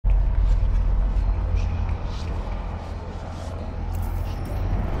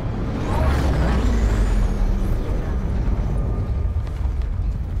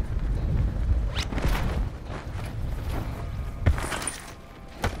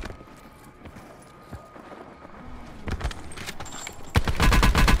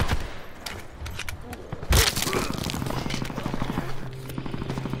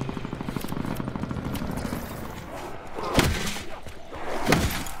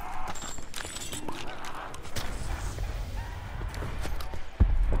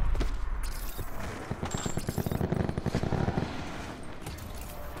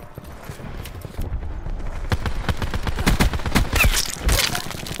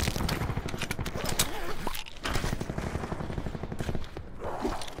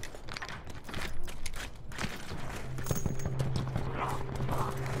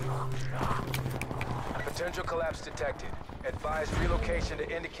collapse detected. Advise relocation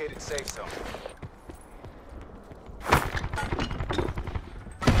to indicated safe zone.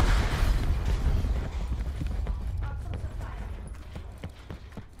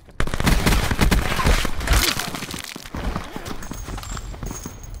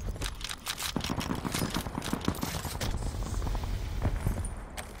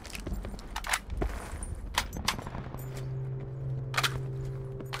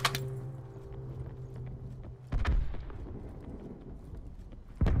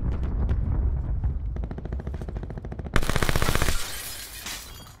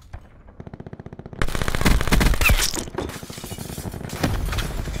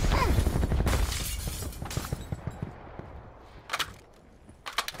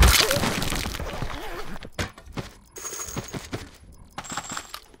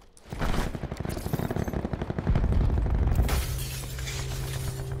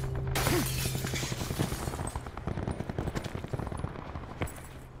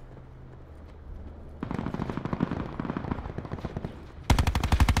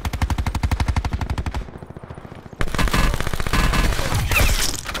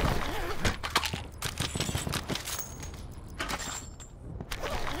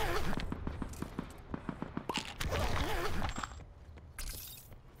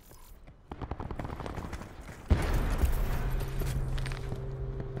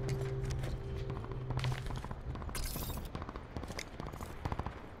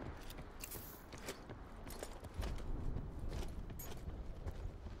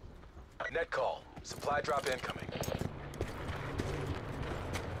 Net call. Supply drop incoming.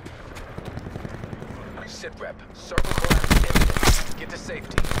 Sit rep. Circle collapse imminent. Get to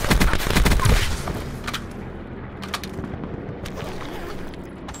safety.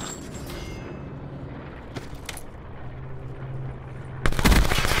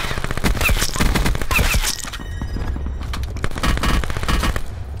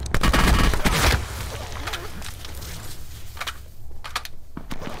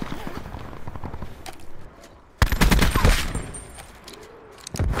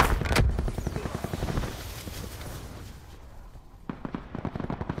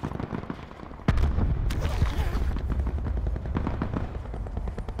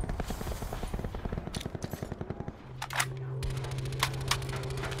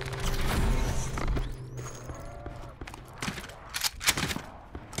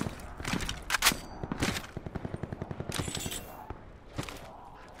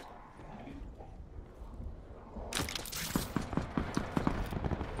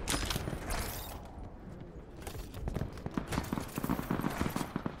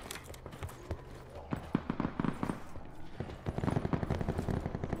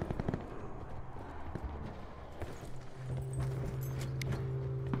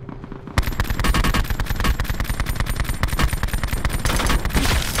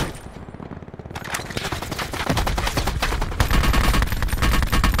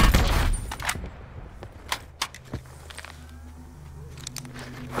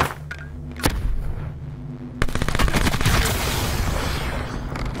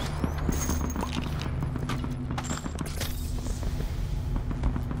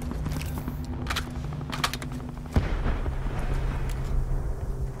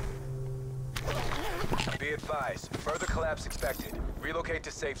 Be advised, further collapse expected. Relocate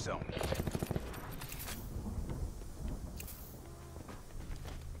to safe zone.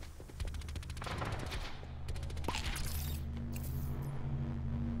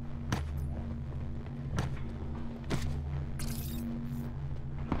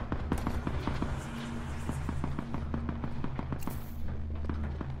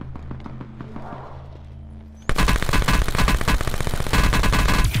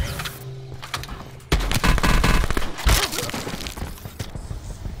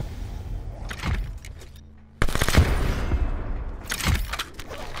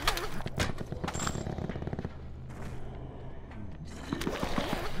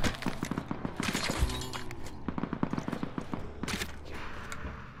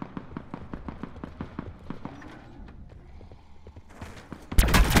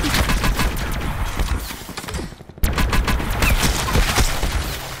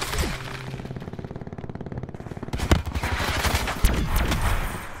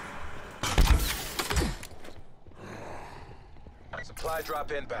 Supply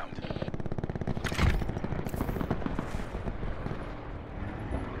drop inbound.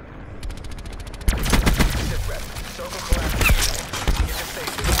 Sit rep. Circle collapse. Get to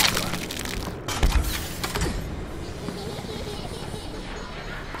safety.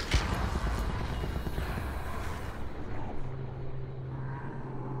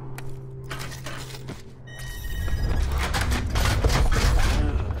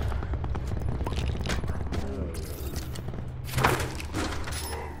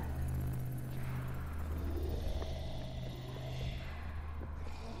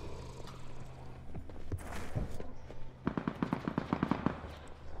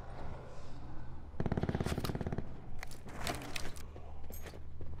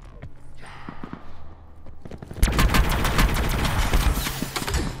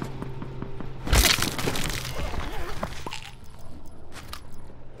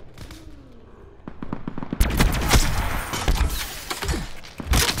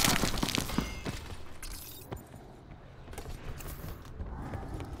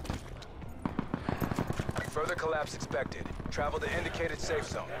 collapse expected. Travel to indicated safe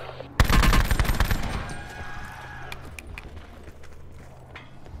zone.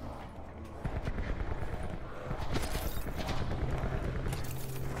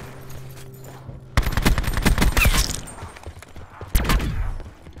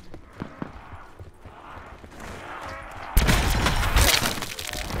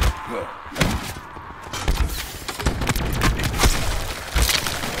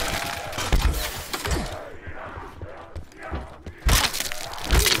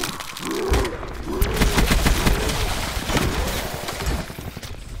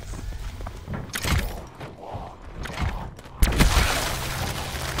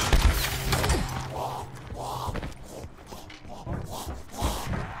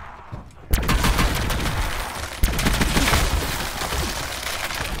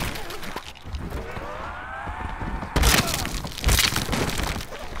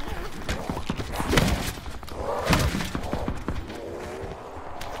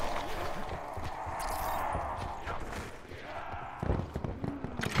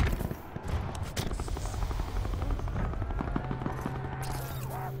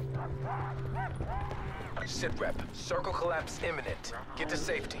 Sit rep. Circle collapse imminent. Get to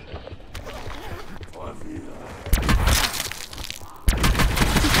safety.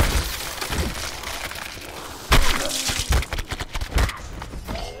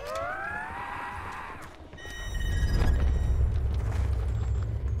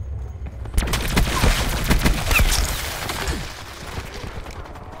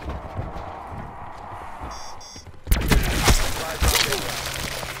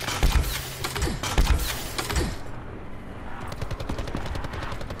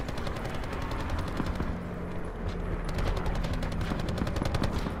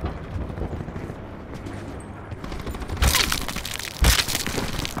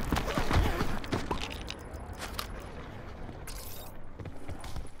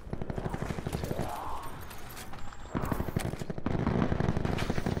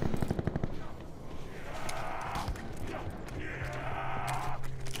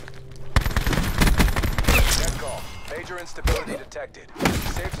 Major instability detected.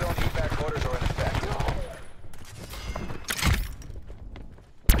 Safe zone evac orders are in effect.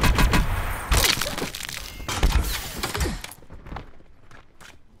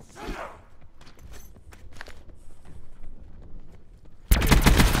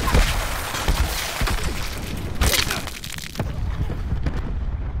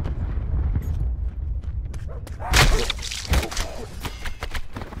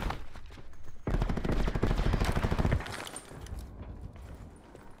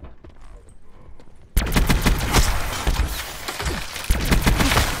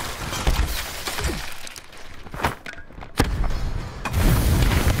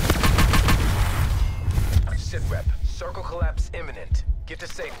 Sit rep. Circle collapse imminent. Get to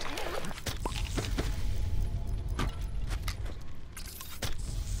safety.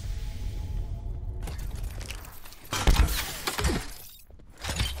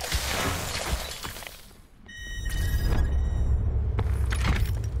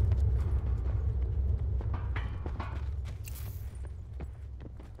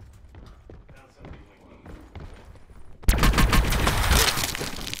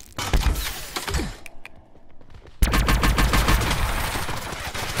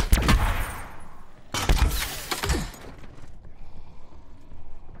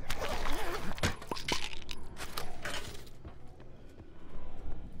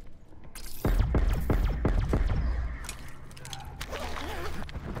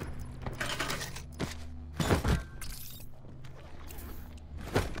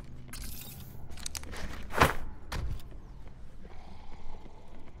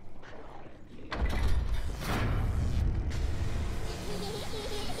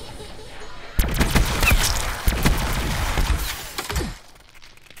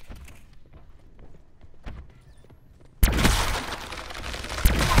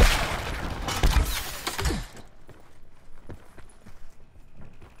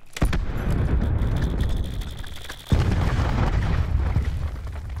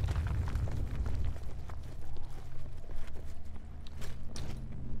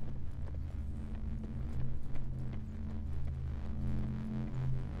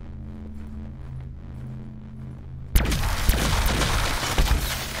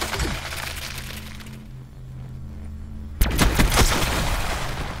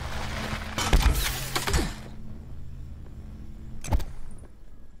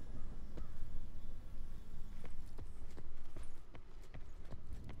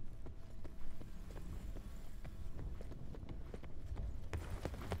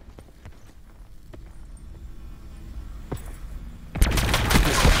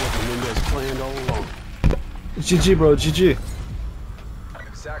 planned all along. GG, bro, GG.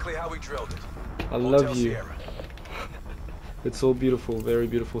 Exactly how we drilled it. I Hotel love you. Sierra. It's so beautiful, very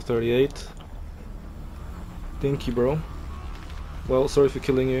beautiful. 38. Thank you, bro. Well, sorry for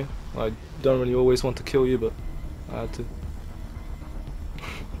killing you. I don't really always want to kill you, but I had to.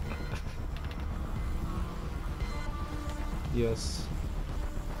 Yes.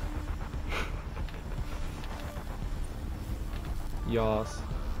 Yas.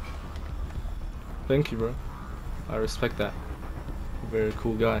 Thank you, bro. I respect that. Very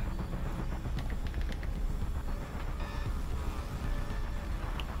cool guy.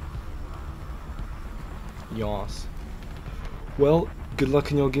 Yas. Well, good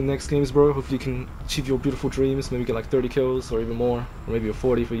luck in your next games, bro. Hopefully you can achieve your beautiful dreams. Maybe get like 30 kills or even more. Or maybe a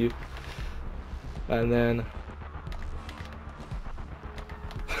 40 for you. And then...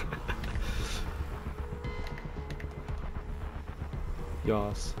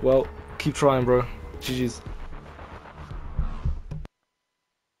 Yas. Well, keep trying, bro. GG's.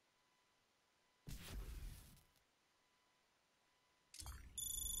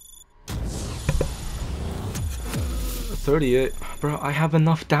 $38. Bro, I have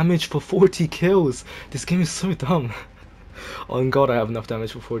enough damage for 40 kills. This game is so dumb. Oh god, I have enough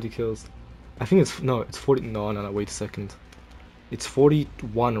damage for 40 kills. I think it's... No, it's 40... No, wait a second. It's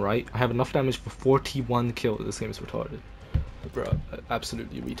 41, right? I have enough damage for 41 kills. This game is retarded. Bro,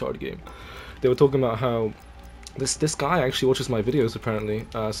 absolutely retarded game. They were talking about how... This guy actually watches my videos, apparently.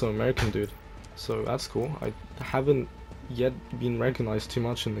 Some American dude. So that's cool. I haven't yet been recognized too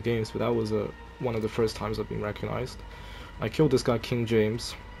much in the games, but that was one of the first times I've been recognized. I killed this guy, King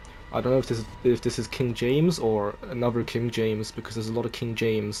James. I don't know if this is King James or another King James, because there's a lot of King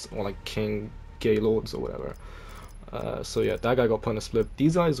James or like King Gaylords or whatever. So yeah, that guy got put on a split.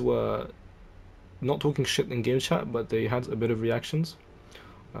 These guys were not talking shit in game chat, but they had a bit of reactions.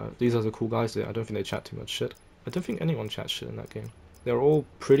 These are the cool guys. I don't think they chat too much shit. I don't think anyone chats shit in that game. They were all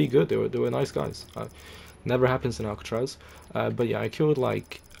pretty good. They were nice guys. Never happens in Alcatraz. But yeah, I killed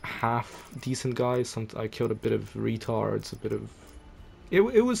like half decent guys. I killed a bit of retards, a bit of...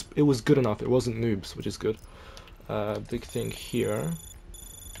 It was good enough. It wasn't noobs, which is good. Big thing here.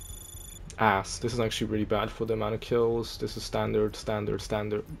 Ass. This is actually really bad for the amount of kills. This is standard.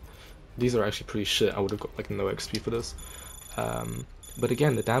 These are actually pretty shit. I would have got like no XP for this. But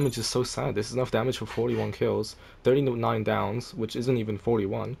again, the damage is so sad. This is enough damage for 41 kills, 39 downs, which isn't even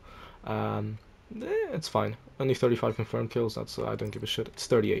 41. It's fine. Only 35 confirmed kills. That's I don't give a shit. It's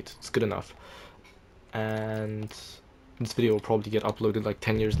 38. It's good enough. And this video will probably get uploaded like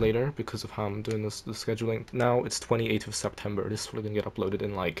 10 years later because of how I'm doing the scheduling. Now it's 28th of September. This is probably gonna get uploaded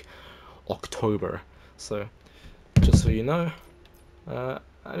in like October. So just so you know, I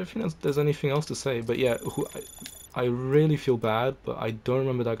don't think there's anything else to say. But yeah, I really feel bad, but I don't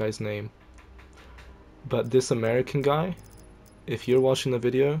remember that guy's name. But this American guy, if you're watching the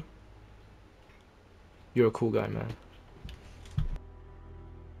video, you're a cool guy, man.